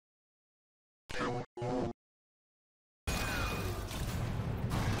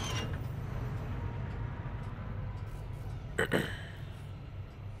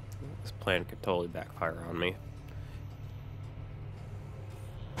This plan could totally backfire on me.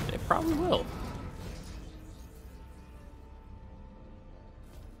 It probably will.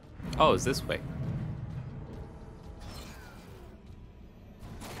 Oh, it's this way.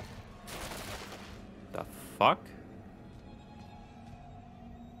 The fuck?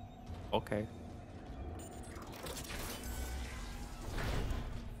 Okay.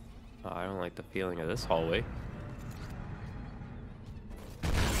 Oh, I don't like the feeling of this hallway.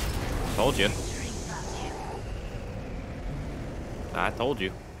 Told you. I told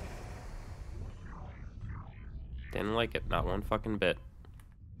you. Didn't like it, not one fucking bit.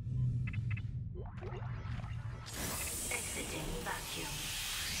 Exiting vacuum.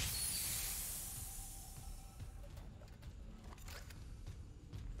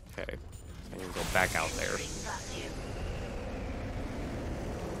 Okay, so I can go back out there.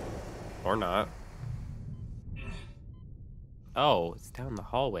 Or not. Oh, it's down the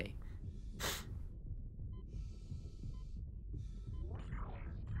hallway.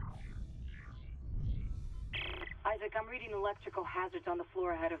 Isaac, I'm reading electrical hazards on the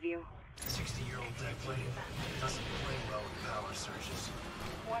floor ahead of you. 60-year-old deck plate doesn't play well with power surges.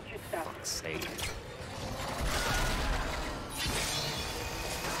 Watch your step. Fuck's sake.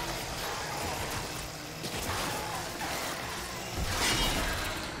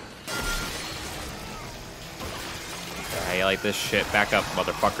 I like this shit. Back up,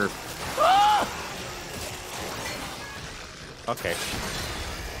 motherfucker. Ah! Okay.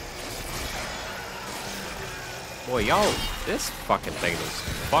 Boy, y'all, this fucking thing is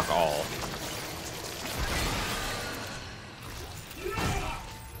fuck all.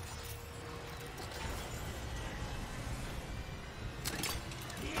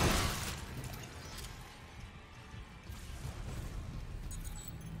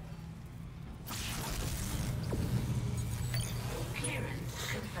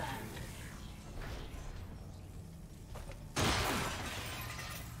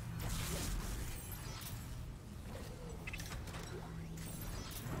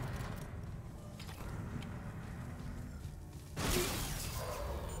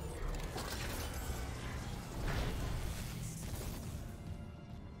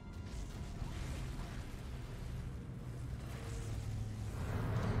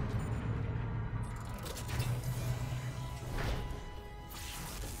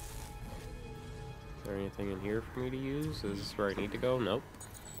 Is there anything in here for me to use? Is this where I need to go? Nope.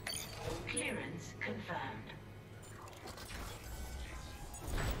 Clearance confirmed.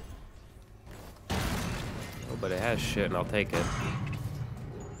 Oh, but it has shit and I'll take it.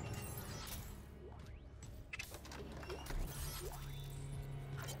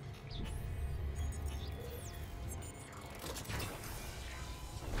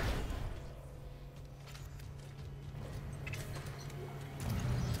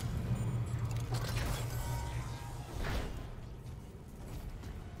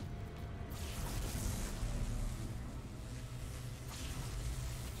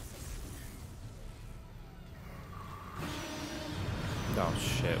 Oh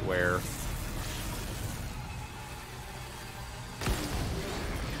shit, where?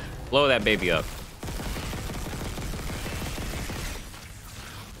 Blow that baby up.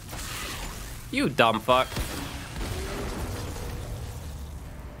 You dumb fuck.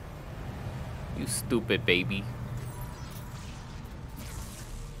 You stupid baby.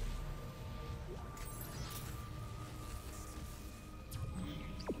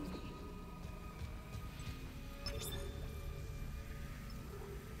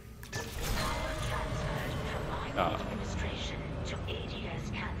 Administration to ADS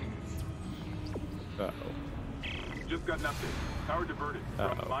cannons. Uh-oh. Just got an update. Power diverted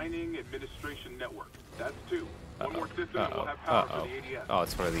from mining administration network. That's two. One more system and we'll have power for the ADS. Oh,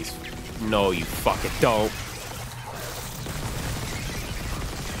 it's one of these. No, you fucking don't.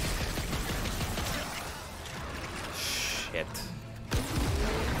 Shit.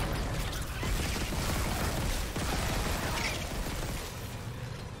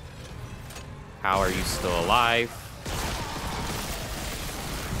 How are you still alive?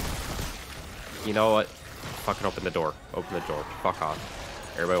 You know what? Fucking open the door. Open the door. Fuck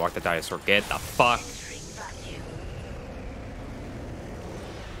off. Everybody walk the dinosaur. Get the fuck.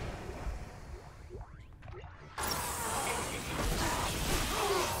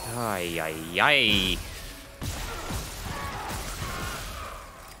 Ay, ay, ay.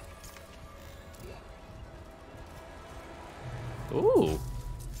 Ooh.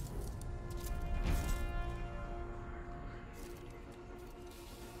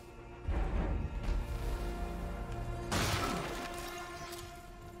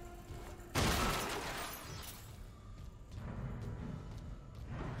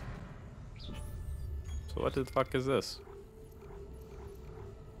 What the fuck is this?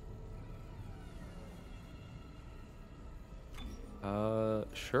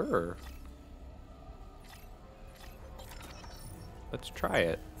 Sure. Let's try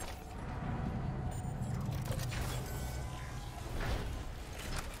it.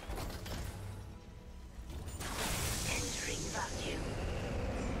 Entering vacuum.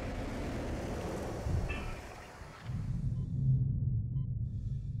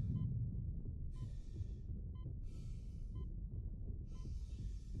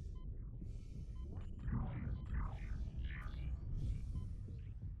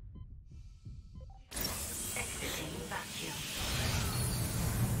 Exiting vacuum.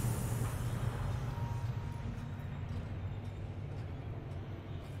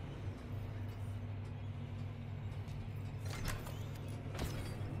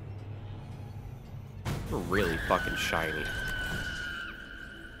 We're really fucking shiny.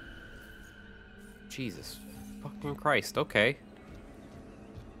 Jesus fucking Christ, okay.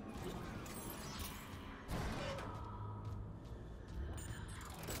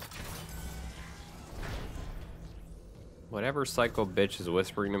 Whatever psycho bitch is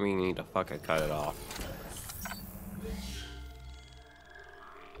whispering to me, you need to fucking cut it off.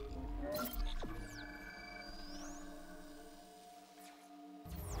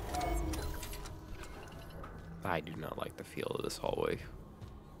 I do not like the feel of this hallway.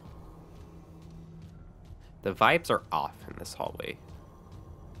 The vibes are off in this hallway.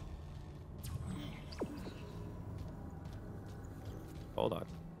 Hold on.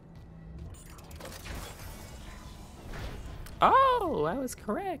 Oh, I was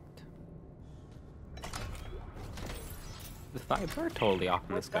correct. The vibes are totally off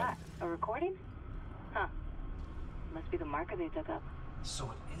in What's this guy. that? A recording? Huh. Must be the marker they dug up.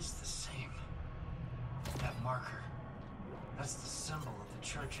 So it is the same. That marker. That's the symbol of the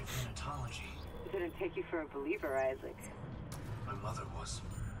Church of Unitology. Didn't take you for a believer, Isaac. My mother was.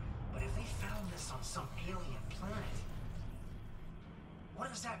 But if they found this on some alien planet, what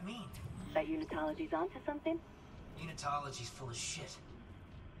does that mean? That Unitology's onto something? Unitology's full of shit.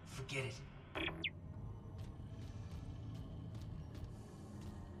 Forget it.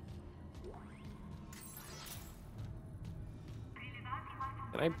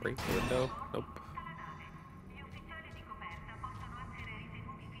 Can I break the window? Nope. Gli ufficiali di coperta possono essere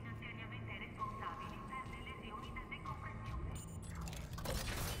ritenuti finanziariamente responsabili per le lesioni da decompressione.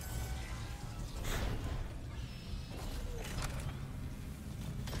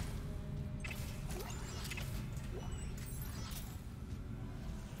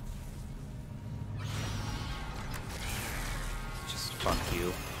 Just fuck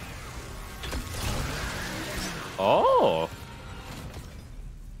you. Oh!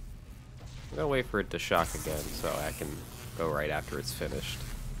 I'm gonna wait for it to shock again so I can go right after it's finished.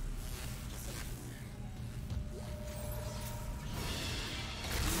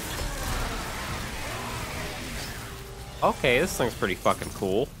 Okay, this thing's pretty fucking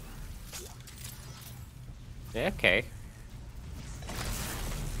cool. Yeah, okay.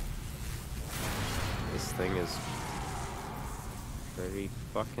 This thing is very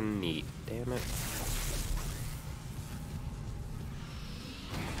fucking neat. Damn it.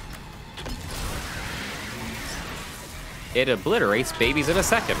 It obliterates babies in a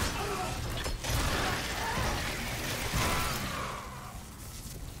second.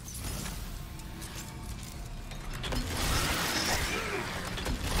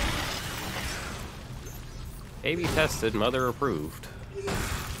 Baby tested, mother approved.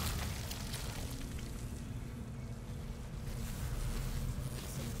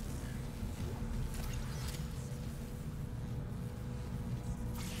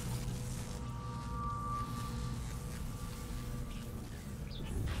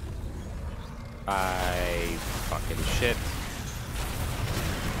 I fucking shit.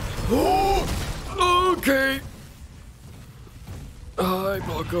 Oh, okay. Hi,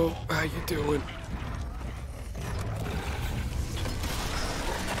 Bucko. How you doing?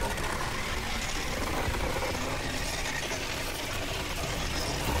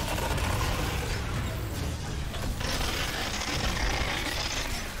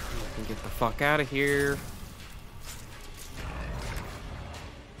 Get the fuck out of here.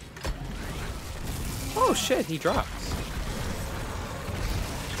 Oh shit, he drops.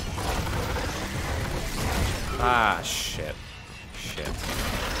 Ah, shit. Shit.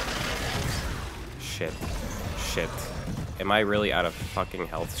 Shit. Shit. Am I really out of fucking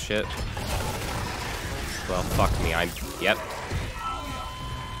health shit? Well, fuck me, I'm... Yep.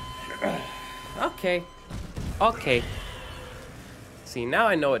 Okay. Okay. See, now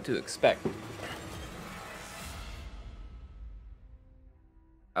I know what to expect.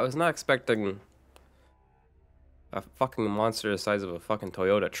 I was not expecting a fucking monster the size of a fucking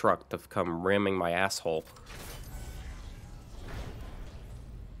Toyota truck to come ramming my asshole.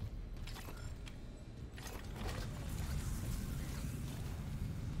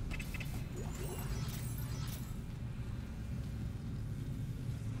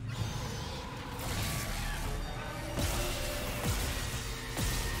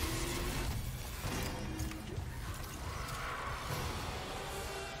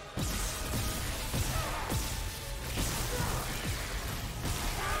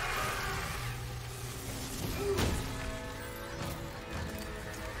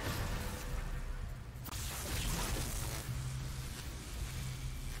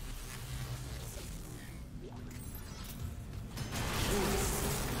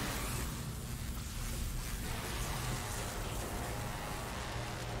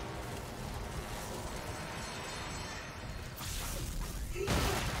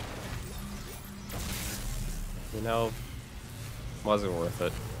 You know, wasn't worth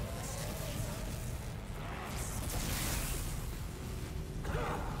it.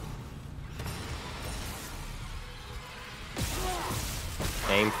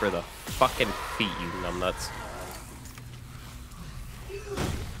 Aim for the fucking feet, you numbnuts.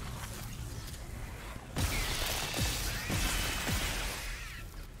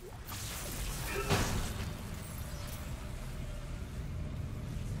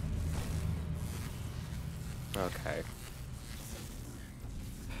 Okay.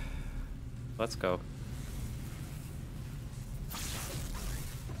 Let's go.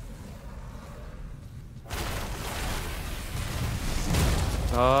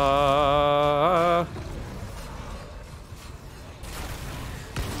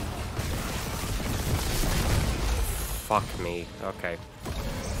 Fuck me. Okay.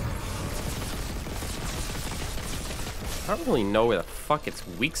 I don't really know where the fuck its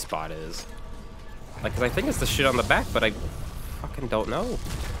weak spot is. Like, 'cause I think it's the shit on the back, but I fucking don't know.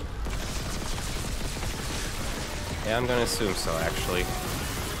 Yeah, I'm gonna assume so, actually.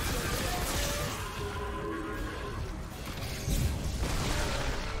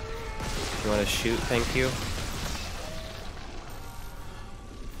 You wanna shoot? Thank you.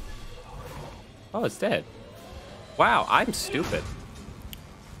 Oh, it's dead. Wow, I'm stupid.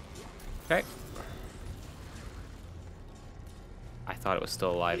 Okay. I thought it was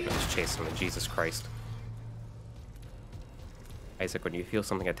still alive, but it was chasing me. Jesus Christ. Isaac, when you feel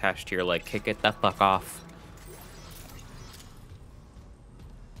something attached to your leg, kick it the fuck off.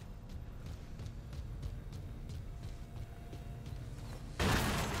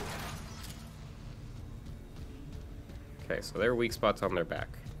 Okay, so there are weak spots on their back.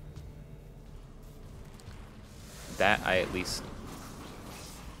 That I at least...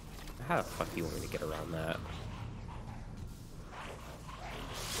 How the fuck do you want me to get around that?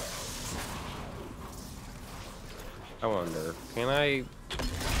 I wonder, can I...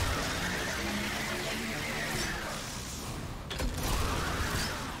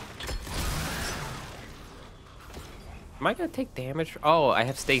 Am I gonna take damage? Oh, I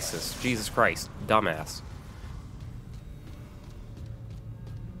have stasis. Jesus Christ. Dumbass.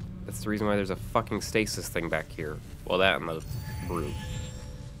 That's the reason why there's a fucking stasis thing back here. Well, that and the brute.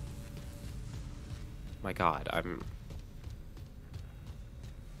 My god, I'm...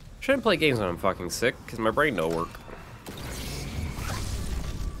 Shouldn't play games when I'm fucking sick, because my brain don't work.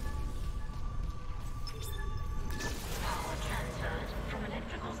 Power transferred from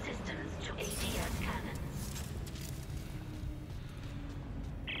electrical systems to ADS cannons.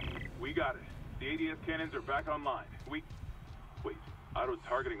 We got it. The ADS cannons are back online. Wait,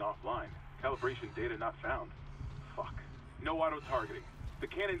 auto-targeting offline. Calibration data not found. Fuck. No auto-targeting. The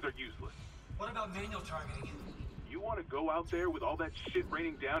cannons are useless. What about manual targeting? You want to go out there with all that shit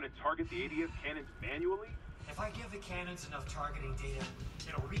raining down and target the ADS cannons manually? If I give the cannons enough targeting data,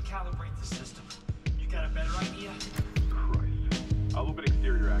 it'll recalibrate the system. You got a better idea? Christ. I'll open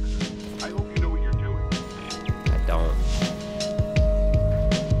exterior access. I hope you know what you're doing. I don't.